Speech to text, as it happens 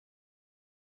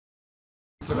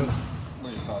What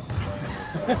are your thoughts on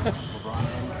playing with LeBron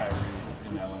and Kyrie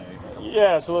in LA?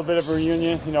 Yeah, it's a little bit of a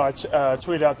reunion. You know, I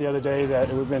tweeted out the other day that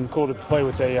it would have been cool to play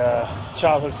with a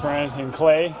childhood friend in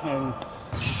Clay, and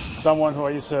someone who I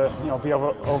used to, be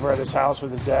over at his house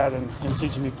with his dad and him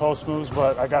teaching me post moves.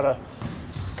 But I got a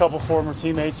couple former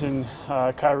teammates in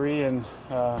Kyrie and,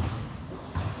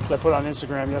 as I put on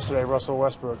Instagram yesterday, Russell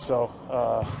Westbrook. So,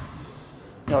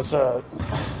 it's a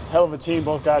hell of a team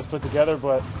both guys put together,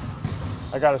 but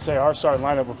I got to say, our starting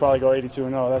lineup will probably go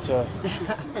 82-0.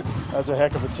 That's a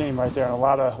heck of a team right there, and a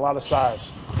lot of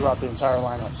size throughout the entire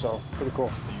lineup. So pretty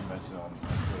cool. You mentioned on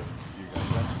you guys'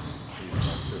 bench is pretty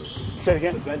strong too. Say it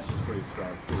again. The bench is pretty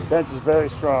strong too. The bench is very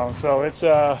strong. So it's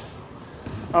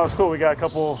it's cool. We got a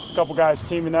couple guys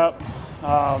teaming up.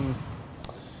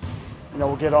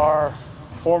 We'll get our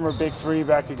former big three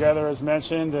back together as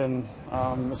mentioned, and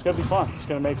it's going to be fun. It's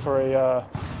going to make for a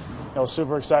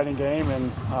super exciting game,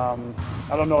 and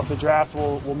I don't know if the draft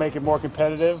will make it more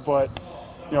competitive, but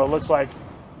it looks like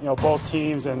both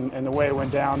teams and the way it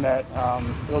went down that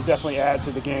it'll definitely add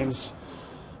to the game's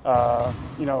I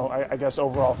guess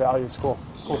overall value. It's cool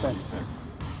thing.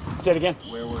 Say it again.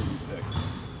 Where were you picked?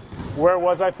 Where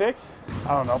was I picked?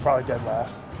 I don't know, probably dead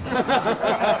last.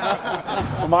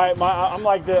 I'm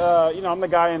like the I'm the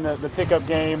guy in the pickup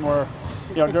game where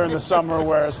during the summer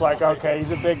where it's like, okay,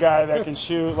 he's a big guy that can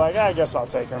shoot. Like, I guess I'll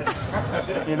take him. I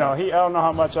don't know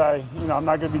how much I'm not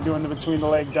going to be doing the between the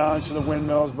leg dunks or the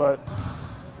windmills, but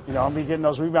I'll be getting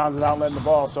those rebounds without letting the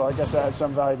ball. So I guess that had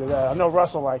some value to that. I know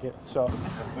Russell like it. So.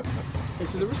 Hey,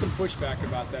 so there was some pushback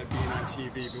about that being on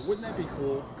TV, but wouldn't that be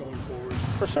cool going forward?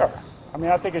 For sure. I mean,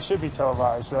 I think it should be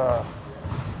televised.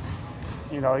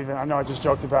 Even I know I just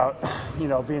joked about,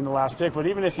 being the last pick, but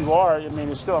even if you are, I mean,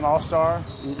 you're still an all-star.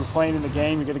 You're playing in the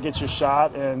game. You're going to get your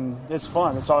shot, and it's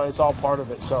fun. It's all part of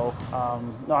it. So,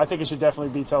 no, I think it should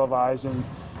definitely be televised, and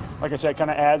like I said, it kind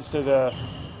of adds to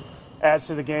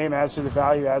the game, adds to the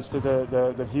value, adds to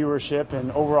the viewership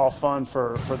and overall fun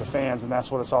for the fans, and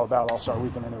that's what it's all about All-Star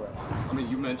Weekend anyways. I mean,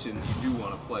 you mentioned you do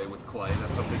want to play with Clay.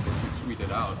 That's something that you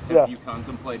tweeted out. Yeah. Have you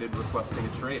contemplated requesting a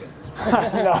trade at this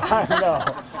point?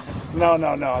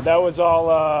 No. That was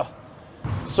all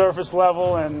surface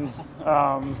level, and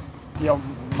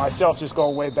myself just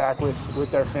going way back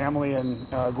with their family and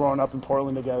growing up in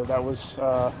Portland together. That was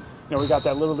we got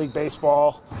that Little League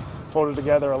baseball photo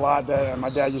together a lot. That my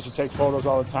dad used to take photos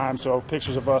all the time. So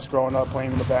pictures of us growing up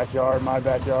playing in the backyard, my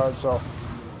backyard. So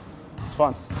it's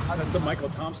fun. That's the Michael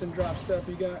Thompson drop step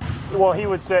you got? Well, he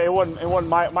would say it wasn't.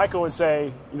 Michael would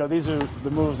say, these are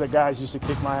the moves that guys used to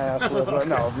kick my ass with. But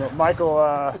no,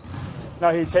 Michael.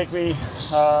 He'd take me,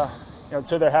 to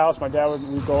their house. My dad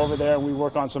we'd go over there and we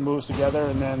work on some moves together,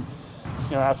 and then,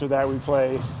 after that we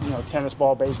play, tennis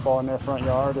ball, baseball in their front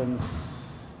yard, and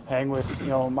hang with,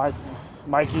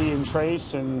 Mikey and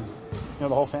Trace and the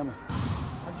whole family.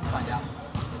 How did you find out?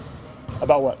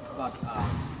 About what? About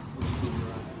what you did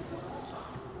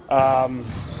run.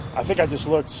 I think I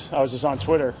was just on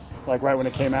Twitter, like right when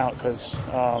it came out, because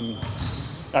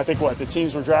I think the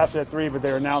teams were drafted at 3, but they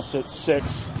were announced at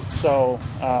 6. So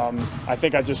I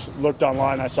think I just looked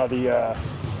online. I saw the it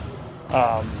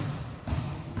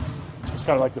was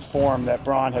kind of like the form that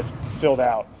Bron had filled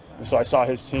out, and so I saw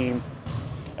his team.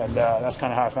 And that's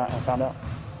kind of how I found out.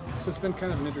 So it's been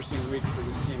kind of an interesting week for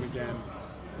this team again.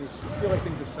 I feel like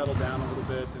things have settled down a little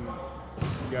bit, and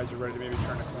you guys are ready to maybe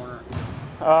turn a corner.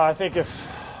 I think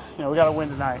if we got to win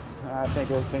tonight, I think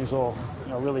things will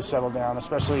really settle down,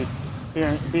 especially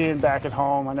being back at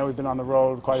home. I know we've been on the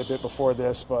road quite a bit before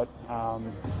this, but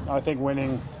I think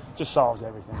winning just solves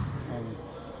everything. And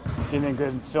getting in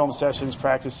good film sessions,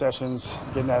 practice sessions,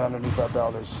 getting that underneath our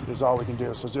belt is all we can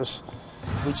do. So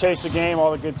we chase the game,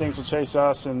 all the good things will chase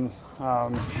us, and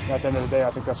at the end of the day, I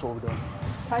think that's what we're doing.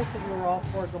 Tyson, you were all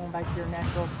for going back to your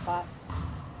natural spot,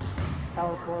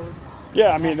 power forward.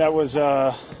 Yeah, I mean, that was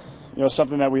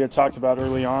something that we had talked about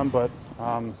early on, but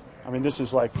this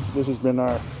has been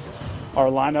our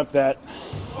lineup that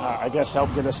I guess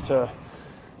helped get us to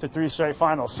 3 straight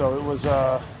finals. So it was,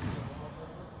 I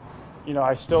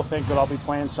still think that I'll be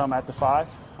playing some at the 5.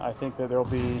 I think that there'll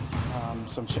be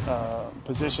some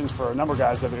positions for a number of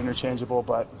guys that are interchangeable,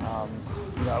 but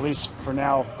at least for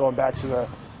now, going back to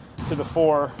the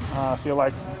 4, I feel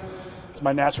like it's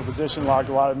my natural position. Logged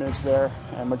a lot of minutes there,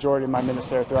 and majority of my minutes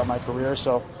there throughout my career.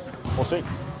 So we'll see.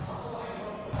 Maybe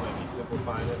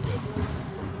simplifying it, but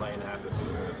from playing half the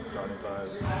season as a starting 5,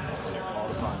 when you're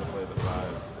called upon to play the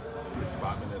 5, your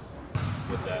spot minutes,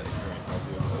 would that experience help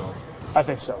you as well? I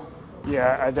think so.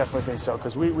 Yeah, I definitely think so,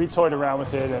 because we toyed around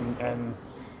with it and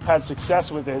had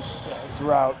success with it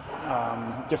throughout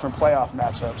different playoff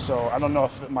matchups. So I don't know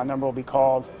if my number will be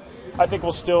called. I think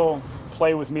we'll still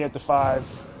play with me at the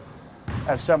 5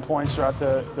 at some points throughout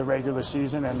the regular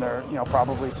season, and they're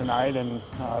probably tonight and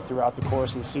throughout the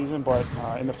course of the season. But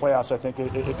in the playoffs, I think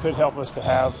it could help us to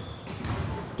have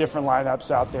different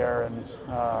lineups out there, and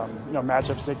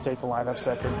matchups dictate the lineups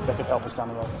that could help us down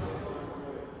the road.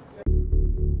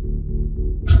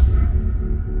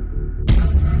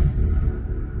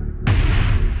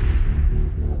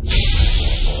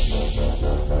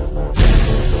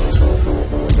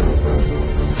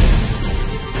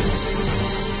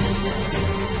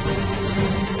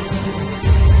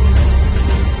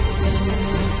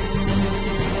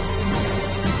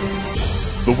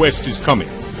 The West is coming,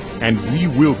 and we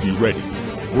will be ready.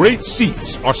 Great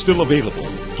seats are still available.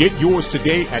 Get yours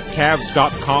today at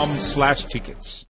Cavs.com/tickets.